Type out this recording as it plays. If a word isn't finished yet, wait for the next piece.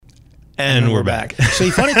And we're back. So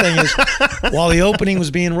the funny thing is, while the opening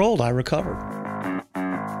was being rolled, I recovered.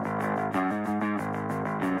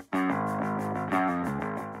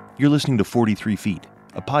 You're listening to 43 Feet,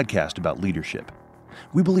 a podcast about leadership.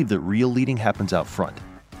 We believe that real leading happens out front,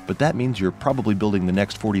 but that means you're probably building the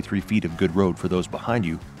next 43 feet of good road for those behind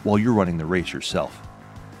you while you're running the race yourself.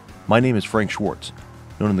 My name is Frank Schwartz,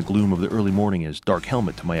 known in the gloom of the early morning as Dark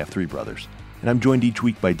Helmet to my F3 brothers, and I'm joined each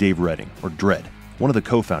week by Dave Redding, or Dredd, one of the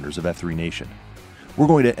co-founders of F3 Nation. We're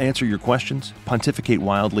going to answer your questions, pontificate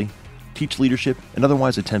wildly, teach leadership, and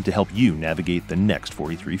otherwise attempt to help you navigate the next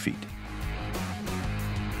 43 feet.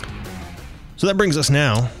 So that brings us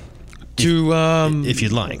now To if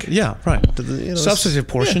you'd like. Yeah, right. To the, Substantive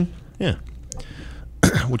portion. Yeah.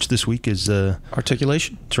 Which this week is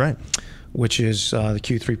Articulation. That's right. Which is the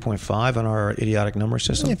Q3.5 on our idiotic number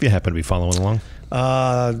system. If you happen to be following along.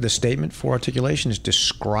 The statement for articulation is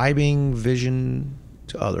describing vision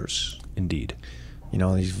to others. Indeed. You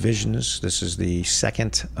know, these visions, this is the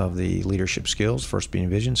second of the leadership skills, first being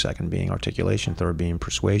vision, second being articulation, third being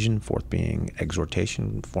persuasion, fourth being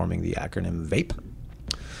exhortation, forming the acronym VAPE.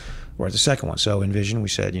 We're at the second one. So in vision, we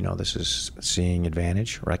said, you know, this is seeing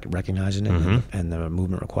advantage, recognizing it, and the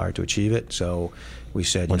movement required to achieve it. So we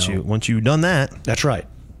said, once you've done that. That's right.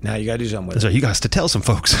 Now you got to do something with That's it. right. You got to tell some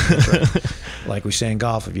folks. That's right. Like we say in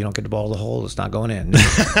golf, if you don't get the ball to the hole, it's not going in.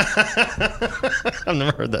 I've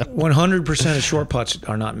never heard that. 100% of short putts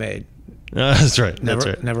are not made. That's right. Never,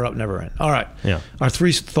 That's right. never up, never in. All right. Yeah. Our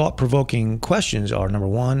three thought-provoking questions are: number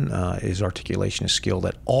one, is articulation a skill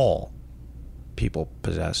that all people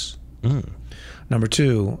possess? Number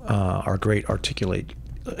two, are great articulators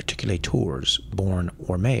born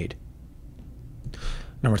or made?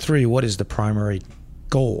 Number three, what is the primary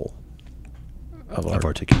goal of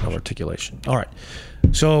articulation? All right.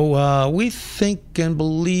 So we think and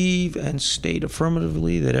believe and state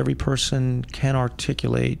affirmatively that every person can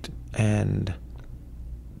articulate,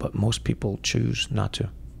 but most people choose not to.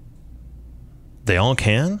 They all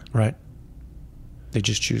can? Right. They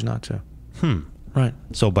just choose not to. Right.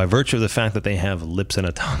 So by virtue of the fact that they have lips and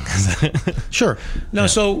a tongue. Sure. No,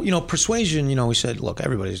 so, persuasion, we said, look,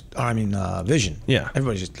 vision. Yeah.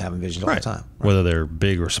 Everybody's just having visions all the time. Right. Whether they're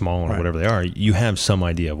big or small or whatever they are, you have some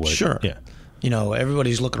idea of what Sure. Yeah.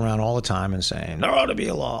 Everybody's looking around all the time and saying, there ought to be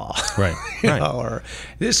a law. Right. Or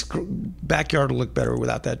this backyard will look better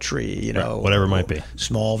without that tree, Whatever it might be.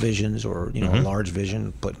 Small visions or, large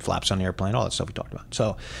vision, put flaps on the airplane, all that stuff we talked about.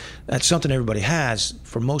 So that's something everybody has.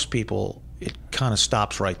 For most people, it kind of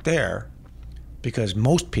stops right there because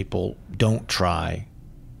most people don't try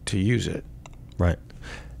to use it. Right.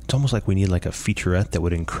 It's almost like we need like a featurette that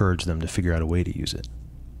would encourage them to figure out a way to use it.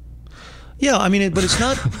 Yeah, but it's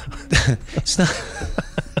not, it's not,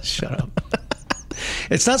 shut up.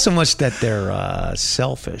 It's not so much that they're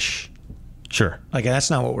selfish. Sure. Like, that's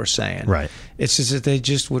not what we're saying. Right. It's just that they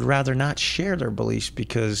just would rather not share their beliefs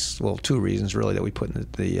because, well, two reasons really that we put in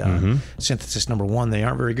the synthesis. Number one, they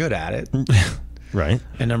aren't very good at it. Right.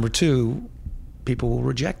 And number two, people will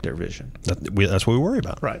reject their vision. That's what we worry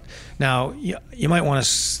about. Right. Now, you might want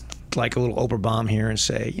to like a little Oprah bomb here and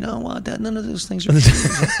say, you know what, none of those things are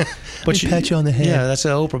true. But you pat you on the head. Yeah, that's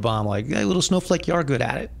an Oprah bomb. Like, hey, little snowflake, you are good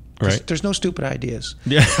at it. Right. There's no stupid ideas.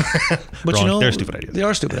 Yeah. But they're stupid ideas. They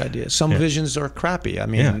are stupid ideas. Some visions are crappy.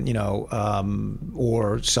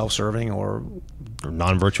 Or self-serving or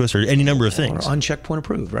non-virtuous or any number of things. Or unchecked point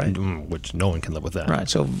approved, right? Which no one can live with that. Right.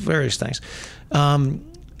 So various things.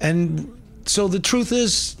 And so the truth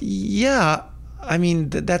is,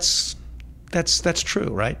 that's true,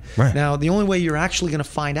 right? Right. Now, the only way you're actually going to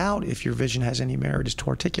find out if your vision has any merit is to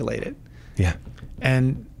articulate it. Yeah.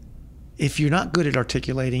 And if you're not good at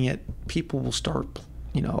articulating it, people will start,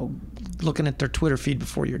 looking at their Twitter feed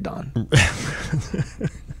before you're done.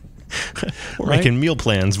 Or making meal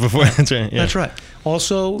plans before. That's right. Yeah. That's right.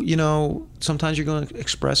 Also, sometimes you're going to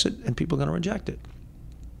express it and people are going to reject it.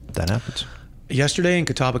 That happens. Yesterday in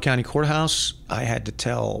Catawba County Courthouse, I had to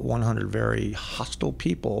tell 100 very hostile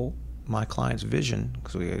people my client's vision,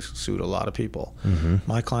 because we sued a lot of people,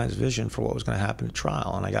 my client's vision for what was going to happen at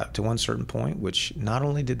trial. And I got to one certain point, which not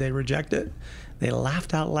only did they reject it, they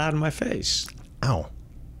laughed out loud in my face. Ow.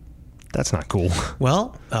 That's not cool.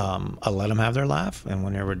 Well, I let them have their laugh. And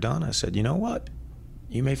when they were done, I said, you know what?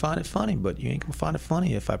 You may find it funny, but you ain't going to find it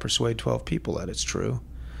funny if I persuade 12 people that it's true.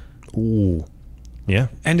 Ooh. Yeah.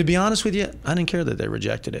 And to be honest with you, I didn't care that they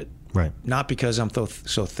rejected it. Right. Not because I'm so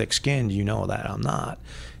thick-skinned, that I'm not.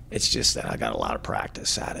 It's just that I got a lot of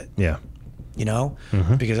practice at it. Yeah.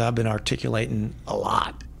 Because I've been articulating a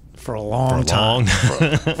lot for a long time.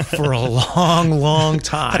 For a long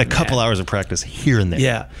time. Had a couple hours of practice here and there.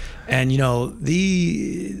 Yeah. And,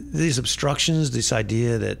 these obstructions, this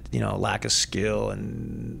idea that, lack of skill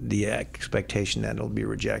and the expectation that it'll be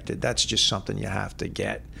rejected, that's just something you have to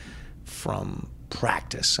get from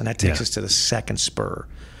practice. And that takes us to the second spur.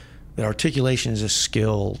 That articulation is a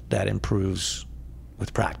skill that improves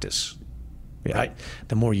with practice. Right?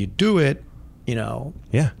 The more you do it,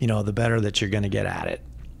 the better that you're going to get at it.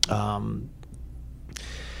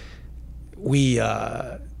 We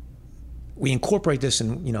incorporate this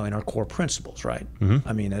in our core principles, right? Mm-hmm.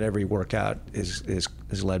 I mean, that every workout is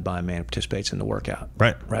led by a man who participates in the workout.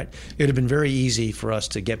 Right. It would have been very easy for us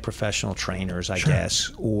to get professional trainers, I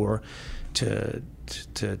guess, or to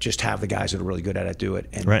just have the guys that are really good at it do it.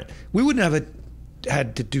 And we wouldn't have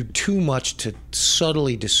had to do too much to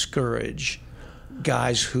subtly discourage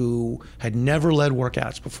guys who had never led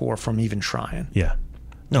workouts before from even trying. Yeah.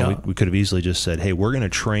 No, we could have easily just said, hey, we're going to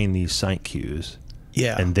train these sight cues.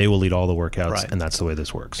 Yeah. And they will lead all the workouts, and that's the way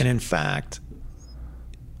this works. And in fact,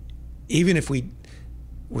 even if we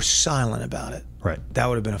were silent about it, that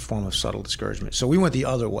would have been a form of subtle discouragement. So we went the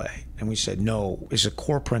other way, and we said, no, it's a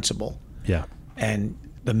core principle. Yeah. And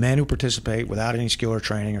the men who participate without any skill or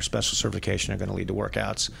training or special certification are going to lead the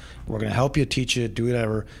workouts. We're going to help you, teach you, do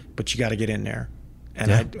whatever, but you got to get in there. And,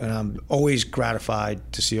 I'm always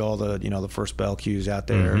gratified to see all the, the first bell cues out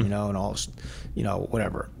there, and all,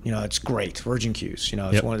 whatever. It's great. Virgin cues,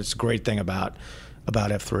 it's a great thing about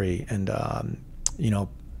F3. And,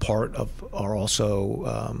 part of are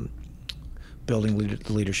also building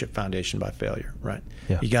the leadership foundation by failure, right?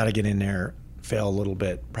 Yeah. You got to get in there, fail a little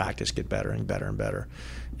bit, practice, get better and better and better.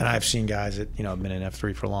 And I've seen guys that, have been in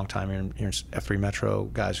F3 for a long time here in F3 Metro,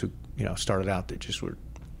 guys who, started out that just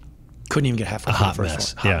couldn't even get halfway through the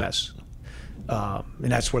first one. Hot mess.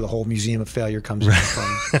 And that's where the whole museum of failure comes in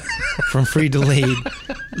from free to lead.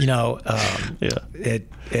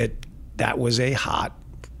 That was a hot,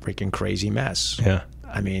 freaking crazy mess. Yeah.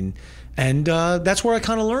 I mean, and that's where I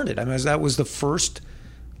kind of learned it. I mean, that was the first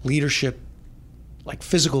leadership, like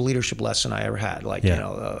physical leadership lesson I ever had. Like,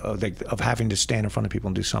 of having to stand in front of people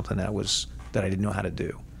and do something that I didn't know how to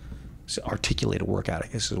do. So articulate a workout, I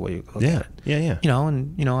guess is the way you look at it. Yeah.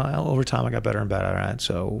 Over time I got better and better at it.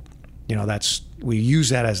 So, we use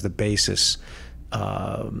that as the basis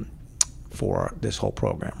for this whole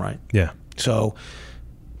program, right? Yeah. So,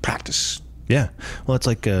 practice. Yeah. Well, it's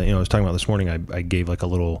like I was talking about this morning. I gave like a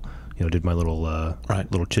little, did my little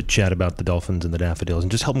little chit chat about the dolphins and the daffodils,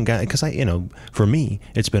 and just helping guys because for me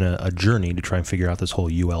it's been a journey to try and figure out this whole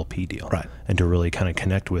ULP deal, right? And to really kind of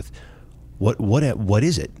connect with what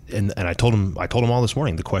is it? And I told him all this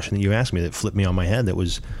morning the question that you asked me that flipped me on my head. That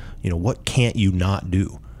was, what can't you not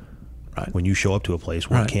do? Right. When you show up to a place,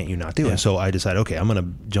 what can't you not do? And so I decided, okay, I'm going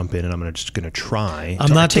to jump in and I'm just going to try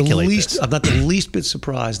to articulate this. I'm not the least bit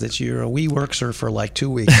surprised that you're a wee workser for like 2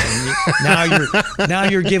 weeks. And now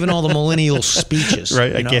you're giving all the millennial speeches.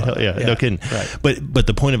 Right. I can't. No kidding. Right. But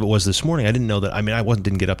the point of it was this morning, I didn't know that. I mean,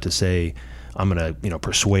 didn't get up to say, I'm going to,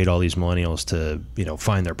 persuade all these millennials to,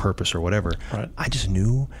 find their purpose or whatever. Right. I just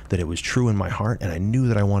knew that it was true in my heart, and I knew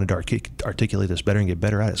that I wanted to articulate this better and get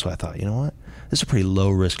better at it. So I thought, you know what? This is a pretty low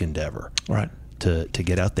risk endeavor. Right. To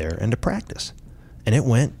get out there and to practice. And it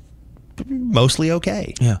went mostly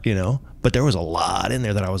okay. Yeah. But there was a lot in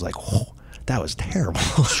there that I was like, whoa, that was terrible.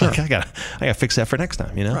 Sure. I gotta fix that for next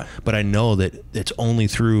time, Right. But I know that it's only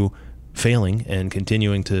through failing and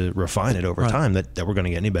continuing to refine it over time that we're going to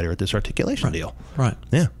get any better at this articulation deal. Right.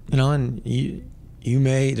 Yeah. And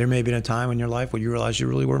there may have been a time in your life where you realized you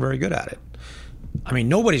really weren't very good at it. I mean,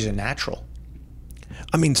 nobody's a natural.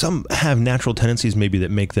 I mean, some have natural tendencies maybe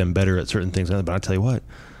that make them better at certain things, but I tell you what,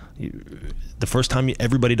 the first time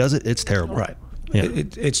everybody does it, it's terrible. Right. Yeah.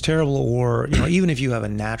 It's terrible, or even if you have a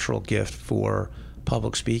natural gift for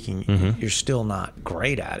public speaking, you're still not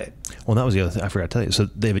great at it. Well, that was the other thing I forgot to tell you. So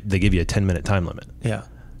they give you a 10-minute time limit. Yeah.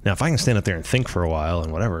 Now, if I can stand up there and think for a while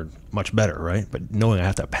and whatever, much better, right? But knowing I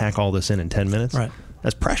have to pack all this in 10 minutes,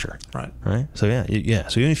 that's pressure. Right. So yeah.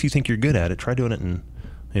 So even if you think you're good at it, try doing it in,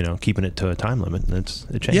 keeping it to a time limit, and it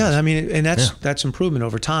changes. Yeah, I mean, and that's improvement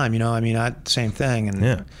over time. Same thing.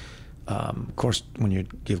 And of course, when you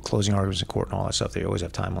give closing arguments in court and all that stuff, they always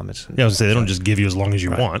have time limits. I was gonna say they don't just give you as long as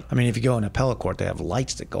you want. I mean, if you go in appellate court, they have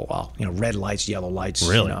lights that go off. Red lights, yellow lights.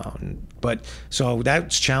 Really? But so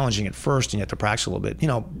that's challenging at first, and you have to practice a little bit.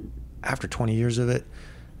 After 20 years of it,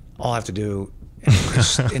 all I have to do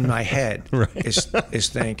in my head is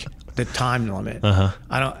think the time limit.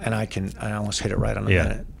 I almost hit it right on the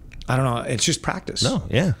minute. I don't know. It's just practice. No,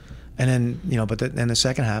 yeah. And then, but then the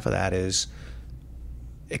second half of that is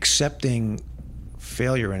accepting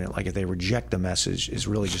failure in it, like if they reject the message, is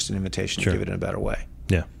really just an invitation to give it in a better way.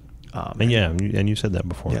 Yeah. And you said that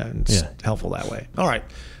before. Yeah, and it's helpful that way. All right.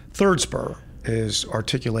 Third spur is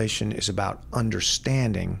articulation is about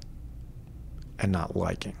understanding and not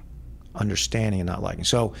liking. Understanding and not liking.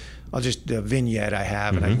 So I'll just, the vignette I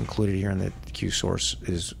have, and I included here in the QSource,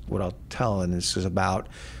 is what I'll tell, and this is about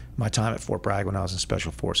my time at Fort Bragg when I was in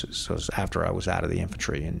Special Forces. So it was after I was out of the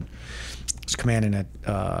infantry, and I was commanding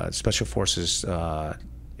at Special Forces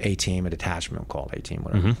A-Team, a detachment called A-Team,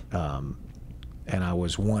 whatever. And I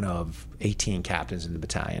was one of 18 captains in the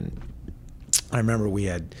battalion. I remember we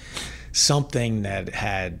had something that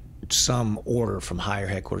had some order from higher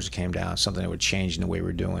headquarters that came down, something that would change in the way we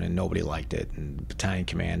were doing, and nobody liked it. And the battalion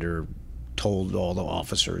commander told all the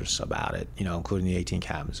officers about it, including the 18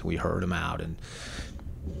 captains. We heard them out and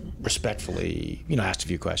respectfully, asked a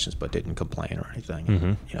few questions, but didn't complain or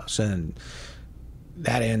anything. So then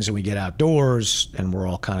that ends and we get outdoors and we're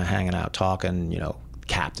all kind of hanging out talking,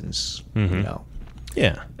 captains,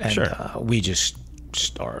 Yeah, and sure. We just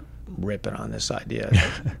start ripping on this idea,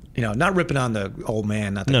 not ripping on the old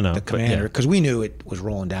man, not the commander, because we knew it was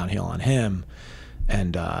rolling downhill on him,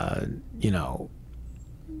 and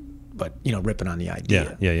but ripping on the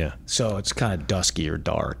idea. Yeah. So it's kind of dusky or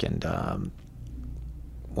dark, and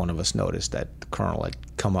one of us noticed that the colonel had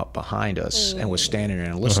come up behind us and was standing there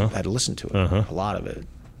and had to listen to it, a lot of it,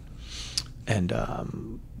 and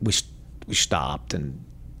we stopped, and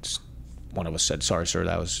one of us said, "Sorry, sir,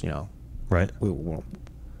 that was right. We were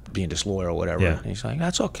being disloyal or whatever." Yeah. And he's like,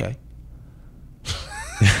 "That's okay."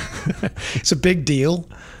 It's a big deal.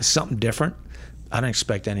 It's something different. I don't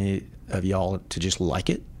expect any of y'all to just like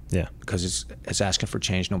it. Yeah. Because it's asking for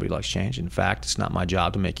change. Nobody likes change. In fact, it's not my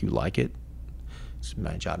job to make you like it. It's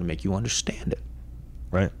my job to make you understand it.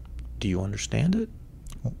 Right. Do you understand it?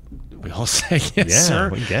 We all say, yes, sir.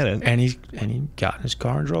 We get it. And he got in his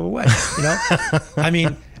car and drove away. I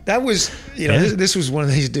mean, that was, this was one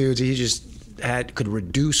of these dudes. He just could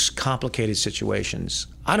reduce complicated situations.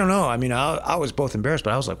 I don't know. I mean, I was both embarrassed,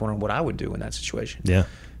 but I was like wondering what I would do in that situation. Yeah.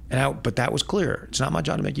 But that was clear. It's not my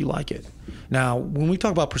job to make you like it. Now, when we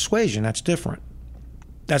talk about persuasion, that's different.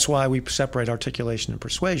 That's why we separate articulation and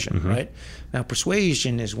persuasion, right? Now,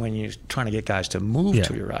 persuasion is when you're trying to get guys to move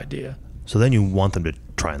to your idea. So then you want them to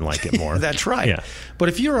try and like it more. That's right. Yeah. But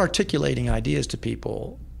if you're articulating ideas to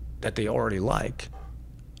people that they already like,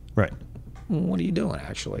 right? What are you doing,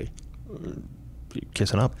 actually?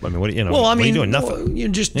 Kissing up. I mean, what are you doing? Nothing.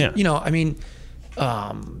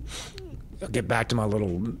 I'll get back to my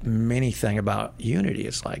little mini thing about unity.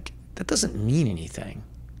 It's like, that doesn't mean anything.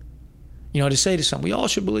 To say to someone, we all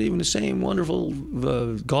should believe in the same wonderful,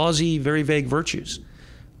 gauzy, very vague virtues.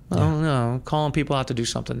 Well, no, calling people out to do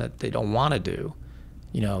something that they don't want to do,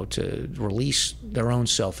 to release their own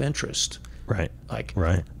self-interest. Right.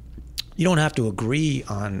 Right. You don't have to agree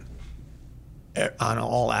on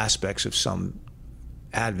all aspects of some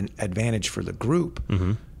advantage for the group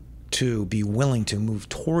to be willing to move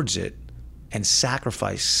towards it and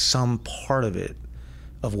sacrifice some part of it,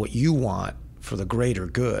 of what you want, for the greater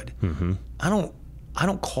good. I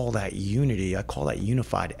don't call that unity. I call that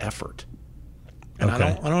unified effort. And I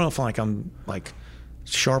don't know if I'm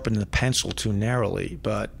sharpening the pencil too narrowly,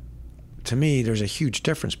 but to me, there's a huge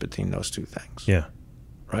difference between those two things. Yeah.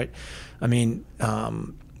 Right. I mean,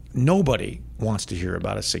 nobody wants to hear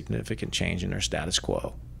about a significant change in their status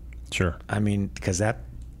quo. Sure. I mean, because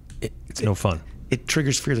it's no fun. It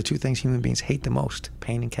triggers fear, the two things human beings hate the most: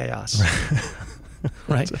 pain and chaos.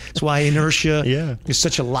 Right. That's why inertia is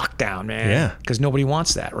such a lockdown, man. Yeah. Because nobody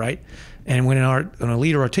wants that, right? And when a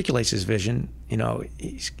leader articulates his vision,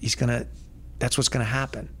 he's gonna. That's what's gonna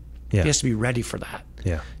happen. Yeah. He has to be ready for that.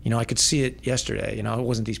 Yeah. I could see it yesterday. It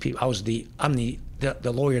wasn't these people. I'm the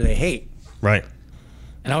lawyer they hate. Right.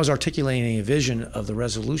 And I was articulating a vision of the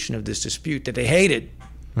resolution of this dispute that they hated.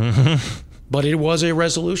 But it was a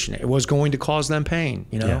resolution. It was going to cause them pain.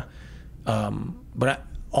 Yeah. But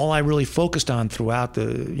all I really focused on throughout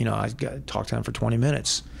I talked to them for 20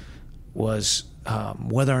 minutes was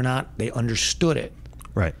whether or not they understood it.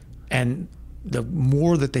 Right. And the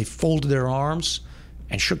more that they folded their arms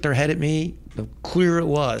and shook their head at me, the clearer it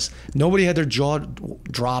was. Nobody had their jaw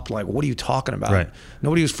dropped like, what are you talking about? Right.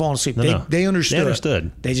 Nobody was falling asleep. No. They understood. They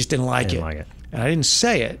understood. They just didn't like it. Like it. And I didn't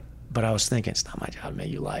say it, but I was thinking, it's not my job to make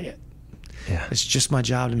you like it. Yeah. It's just my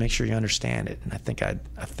job to make sure you understand it. And I think I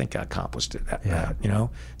accomplished it. Yeah.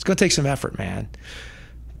 It's going to take some effort, man.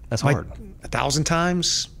 That's hard. 1,000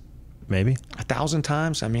 times. Maybe. 1,000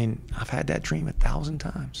 times. I mean, I've had that dream 1,000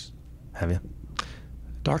 times. Have you?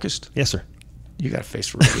 Darkest? Yes, sir. You got a face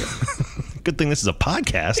for radio. Good thing this is a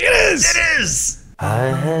podcast. It is. It is. I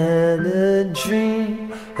had a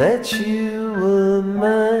dream that you were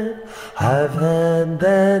mine. I've had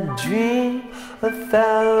that dream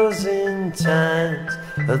 1,000 times,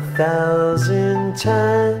 1,000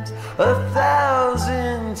 times,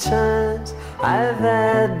 1,000 times. I've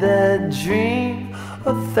had that dream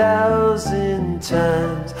 1,000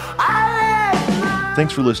 times.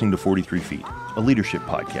 Thanks for listening to 43 Feet, a leadership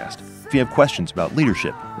podcast. If you have questions about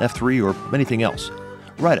leadership, F3, or anything else,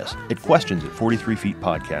 write us at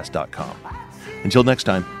questions@43feetpodcast.com. Until next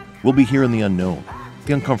time, we'll be here in the unknown,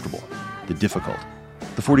 the uncomfortable, the difficult,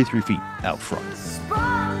 the 43 feet out front.